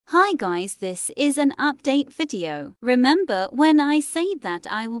Hi guys, this is an update video. Remember when I said that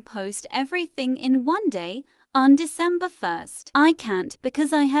I will post everything in one day on December 1st? I can't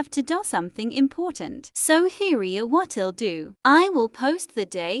because I have to do something important. So here what I'll do. I will post the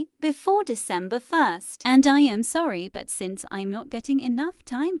day before December 1st. And I am sorry, but since I'm not getting enough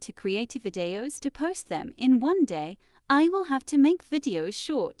time to create videos to post them in one day, I will have to make videos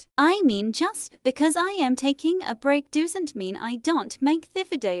short. I mean, just because I am taking a break doesn't mean I don't make the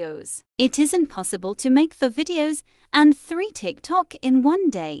videos. It isn't possible to make the videos and 3 TikTok in one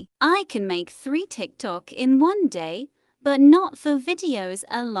day. I can make 3 TikTok in one day, but not for videos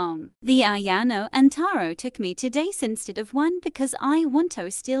alone. The Ayano and Taro took me 2 days instead of 1 because I want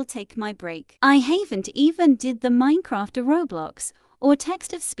to still take my break. I haven't even did the Minecraft, Roblox, or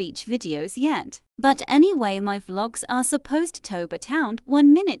text-to-speech videos yet. But anyway, my vlogs are supposed to be around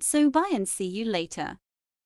 1 minute, so bye and see you later.